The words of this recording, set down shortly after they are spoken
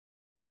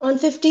On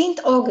 15th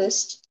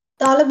August,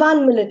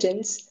 Taliban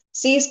militants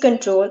seized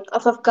control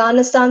of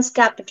Afghanistan's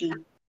capital,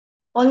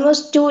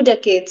 almost 2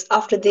 decades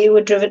after they were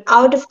driven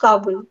out of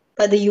Kabul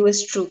by the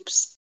US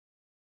troops.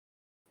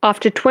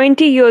 After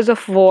 20 years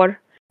of war,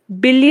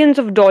 billions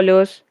of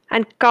dollars,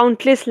 and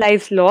countless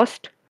lives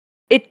lost,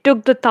 it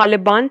took the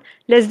Taliban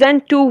less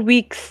than 2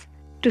 weeks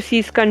to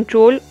seize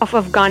control of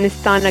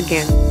Afghanistan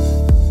again.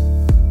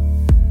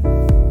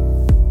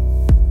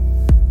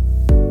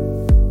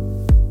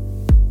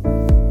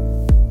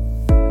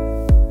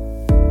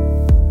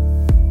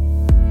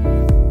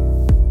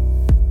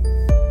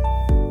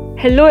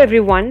 Hello,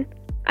 everyone,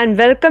 and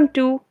welcome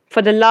to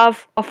For the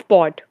Love of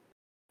Pod,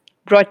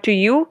 brought to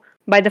you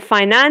by the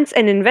Finance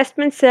and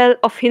Investment Cell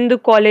of Hindu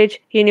College,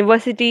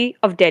 University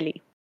of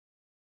Delhi.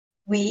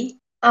 We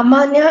are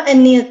Manya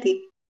and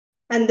Niyati,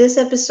 and this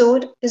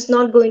episode is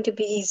not going to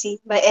be easy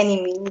by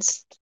any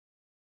means.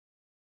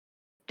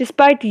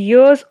 Despite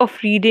years of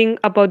reading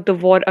about the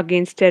war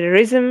against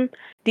terrorism,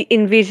 the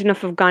invasion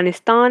of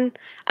Afghanistan,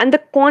 and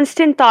the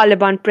constant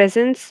Taliban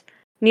presence,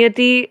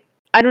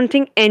 I don't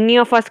think any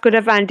of us could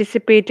have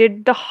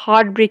anticipated the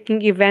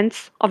heartbreaking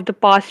events of the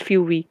past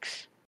few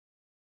weeks.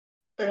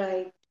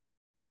 Right.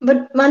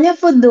 But Manya,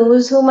 for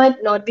those who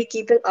might not be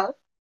keeping up,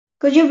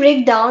 could you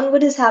break down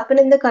what has happened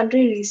in the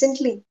country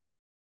recently?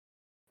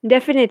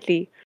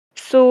 Definitely.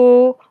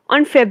 So,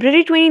 on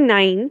February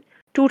 29,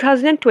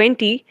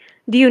 2020,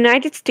 the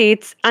United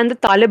States and the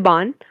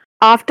Taliban,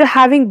 after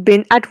having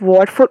been at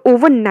war for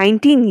over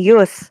 19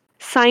 years,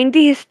 signed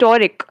the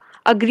historic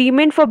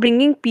Agreement for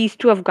Bringing Peace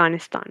to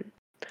Afghanistan.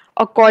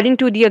 According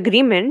to the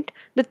agreement,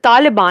 the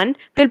Taliban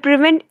will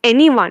prevent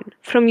anyone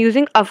from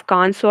using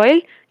Afghan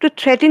soil to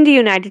threaten the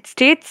United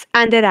States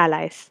and their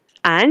allies,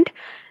 and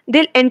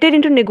they'll enter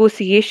into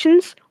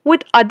negotiations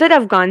with other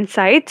Afghan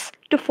sides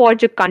to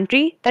forge a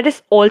country that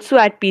is also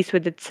at peace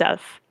with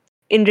itself.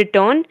 In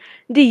return,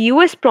 the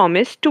US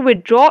promised to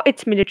withdraw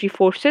its military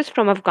forces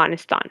from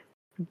Afghanistan.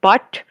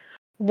 But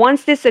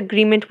once this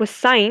agreement was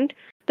signed,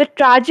 the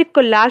tragic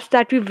collapse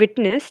that we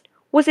witnessed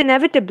was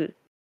inevitable.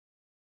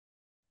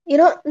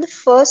 The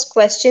first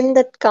question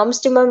that comes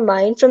to my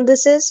mind from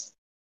this is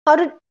how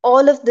did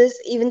all of this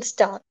even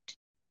start?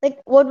 Like,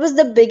 what was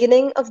the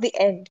beginning of the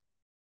end?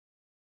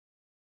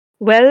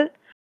 Well,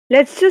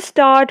 let's just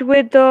start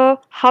with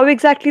how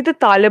exactly the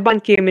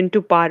Taliban came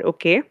into power,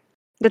 okay?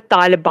 The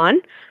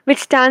Taliban, which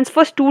stands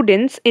for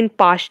Students in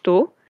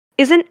Pashto,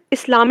 is an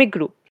Islamic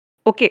group.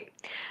 Okay.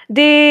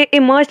 They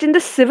emerged in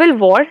the civil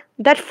war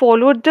that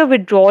followed the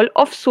withdrawal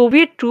of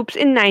Soviet troops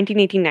in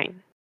 1989.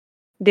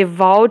 They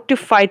vowed to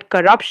fight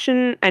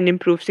corruption and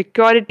improve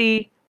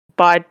security,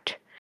 but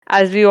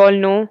as we all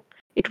know,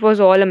 it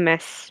was all a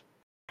mess.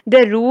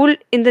 Their rule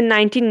in the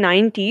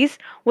 1990s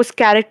was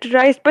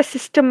characterized by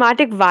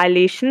systematic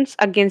violations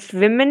against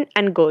women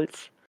and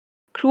girls,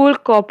 cruel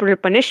corporal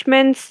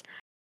punishments,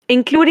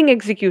 including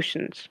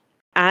executions,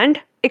 and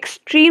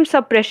extreme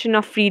suppression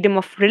of freedom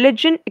of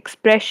religion,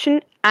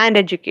 expression, and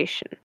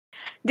education.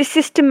 They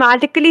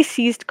systematically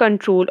seized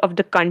control of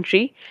the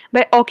country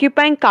by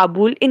occupying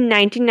Kabul in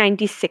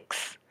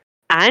 1996.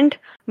 And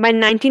by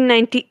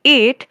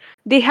 1998,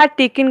 they had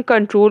taken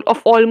control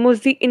of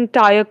almost the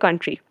entire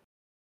country.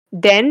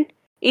 Then,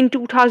 in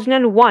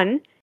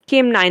 2001,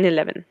 came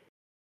 9/11.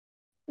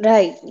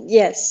 Right,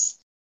 yes.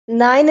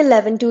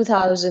 9/11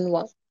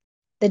 2001,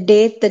 the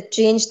date that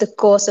changed the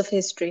course of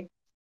history.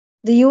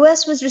 The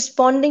US was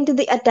responding to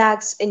the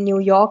attacks in New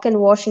York and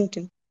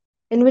Washington,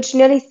 in which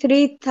nearly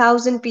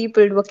 3,000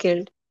 people were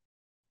killed.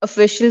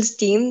 Officials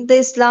deemed the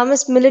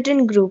Islamist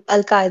militant group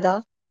Al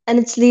Qaeda and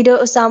its leader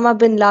Osama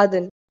bin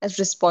Laden as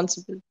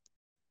responsible.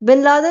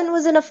 Bin Laden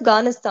was in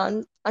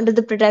Afghanistan under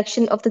the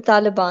protection of the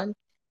Taliban,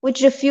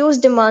 which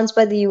refused demands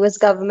by the US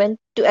government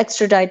to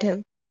extradite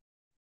him.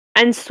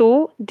 And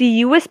so, the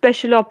US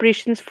Special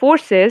Operations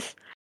Forces,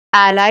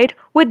 allied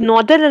with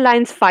Northern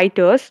Alliance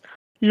fighters,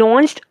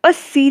 launched a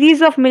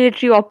series of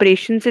military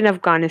operations in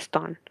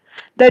Afghanistan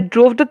that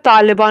drove the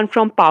Taliban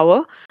from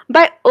power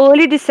by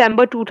early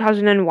December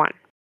 2001.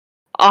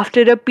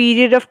 After a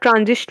period of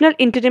transitional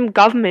interim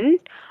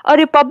government, a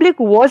republic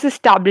was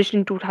established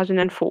in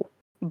 2004.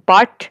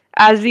 But,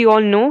 as we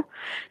all know,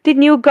 the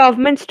new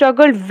government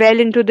struggled well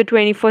into the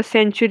 21st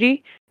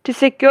century to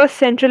secure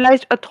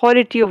centralized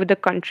authority over the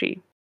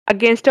country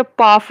against a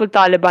powerful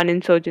Taliban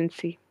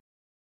insurgency.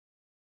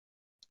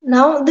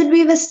 Now that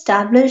we've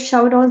established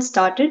how it all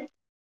started,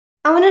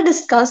 I want to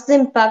discuss the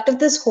impact of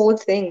this whole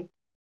thing.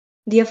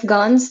 The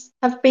Afghans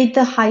have paid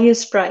the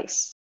highest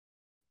price.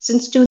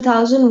 Since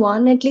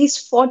 2001, at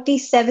least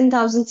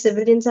 47,000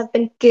 civilians have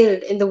been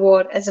killed in the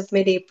war as of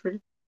mid April.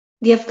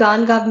 The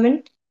Afghan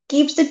government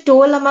keeps the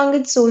toll among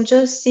its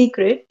soldiers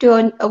secret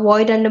to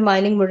avoid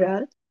undermining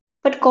morale,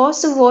 but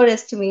Cost of War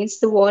estimates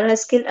the war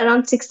has killed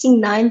around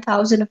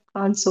 69,000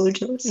 Afghan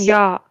soldiers.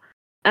 Yeah,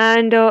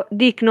 and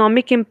the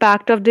economic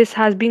impact of this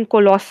has been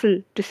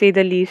colossal, to say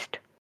the least.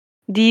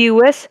 The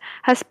US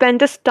has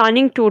spent a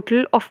stunning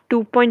total of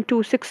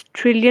 $2.26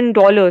 trillion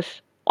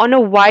on a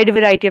wide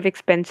variety of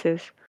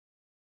expenses.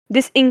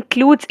 This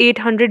includes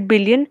 800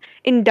 billion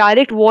in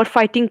direct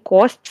warfighting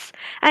costs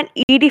and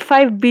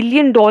 85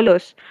 billion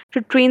dollars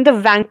to train the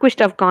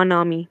vanquished Afghan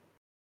army.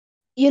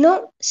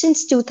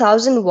 Since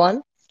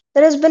 2001,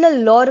 there has been a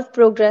lot of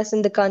progress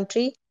in the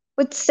country,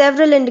 with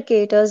several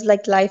indicators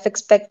like life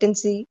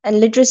expectancy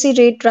and literacy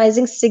rate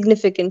rising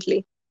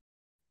significantly.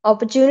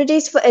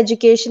 Opportunities for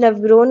education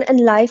have grown and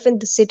life in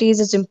the cities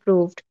has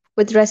improved,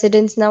 with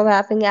residents now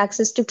having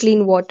access to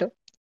clean water.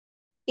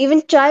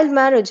 Even child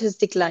marriage has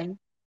declined.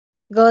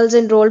 Girls'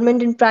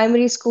 enrollment in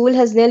primary school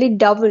has nearly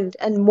doubled,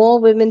 and more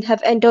women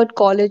have entered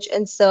college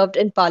and served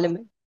in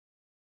parliament.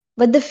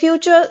 But the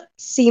future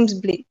seems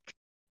bleak.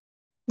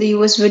 The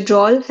US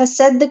withdrawal has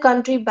set the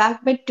country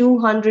back by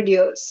 200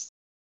 years.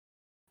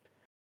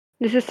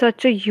 This is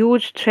such a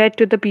huge threat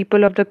to the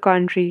people of the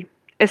country,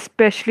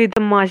 especially the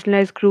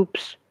marginalized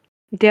groups.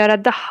 They are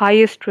at the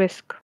highest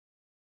risk.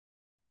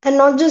 And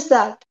not just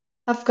that,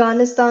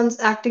 Afghanistan's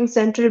acting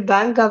central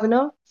bank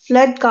governor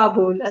fled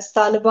Kabul as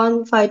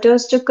Taliban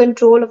fighters took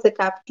control of the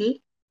capital,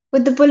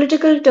 with the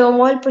political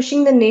turmoil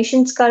pushing the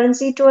nation's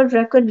currency to a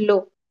record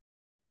low.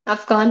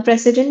 Afghan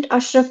President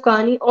Ashraf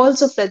Ghani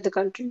also fled the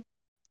country,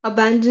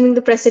 abandoning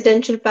the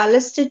presidential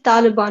palace to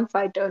Taliban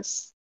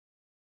fighters.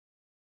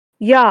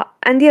 Yeah,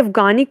 and the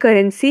Afghani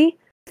currency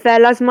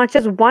fell as much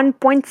as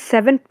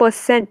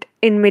 1.7%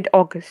 in mid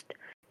August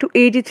to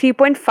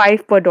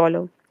 83.5 per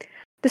dollar.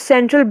 The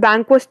central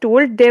bank was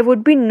told there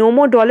would be no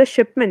more dollar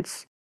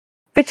shipments,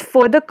 which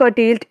further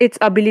curtailed its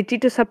ability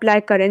to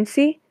supply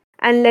currency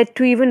and led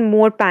to even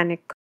more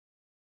panic.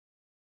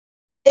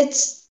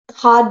 It's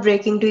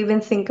heartbreaking to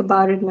even think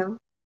about it now.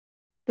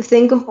 To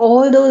think of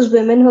all those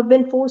women who have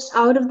been forced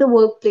out of the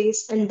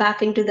workplace and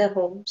back into their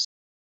homes.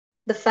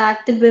 The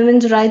fact that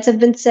women's rights have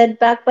been set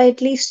back by at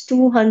least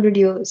 200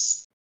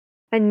 years.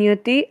 And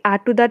Niyati,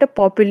 add to that a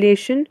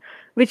population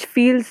which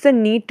feels the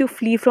need to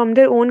flee from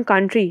their own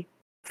country,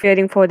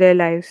 fearing for their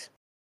lives.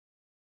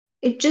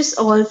 It just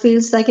all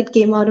feels like it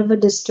came out of a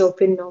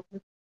dystopian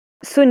novel.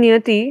 So,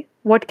 Niyati,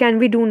 what can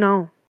we do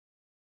now?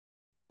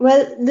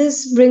 Well,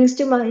 this brings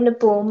to mind a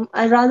poem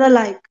I rather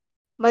like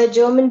by a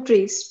German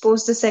priest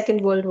post the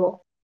Second World War.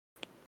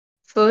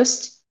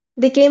 First,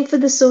 they came for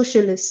the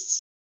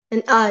socialists,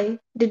 and I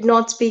did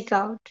not speak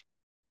out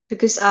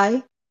because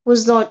I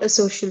was not a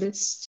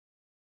socialist.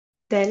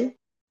 Then,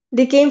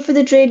 they came for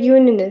the trade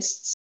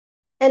unionists,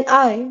 and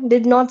I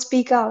did not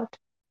speak out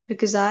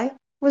because I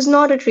was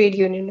not a trade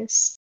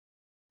unionist.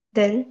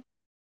 Then,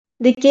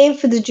 they came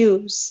for the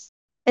Jews,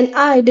 and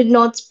I did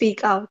not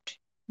speak out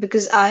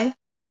because I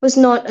was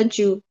not a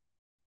Jew.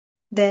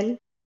 Then,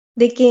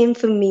 they came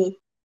for me,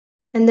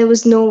 and there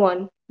was no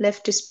one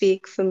left to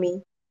speak for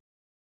me.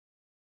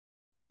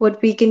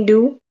 What we can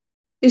do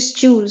is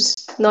choose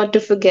not to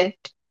forget,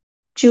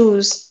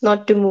 choose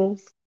not to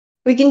move.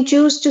 We can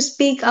choose to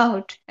speak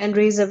out and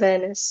raise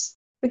awareness.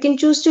 We can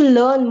choose to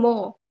learn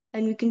more,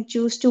 and we can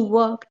choose to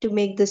work to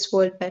make this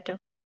world better.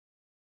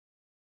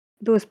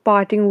 Those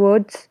parting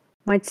words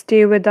might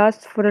stay with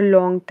us for a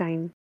long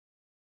time.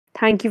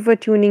 Thank you for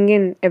tuning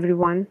in,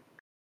 everyone.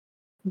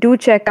 Do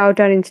check out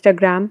our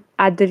Instagram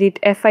at the rate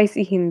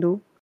FIC Hindu,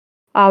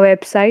 our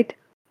website,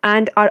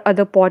 and our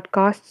other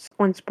podcasts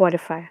on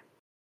Spotify.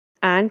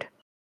 And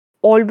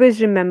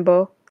always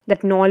remember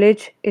that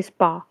knowledge is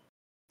power.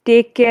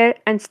 Take care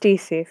and stay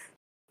safe.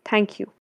 Thank you.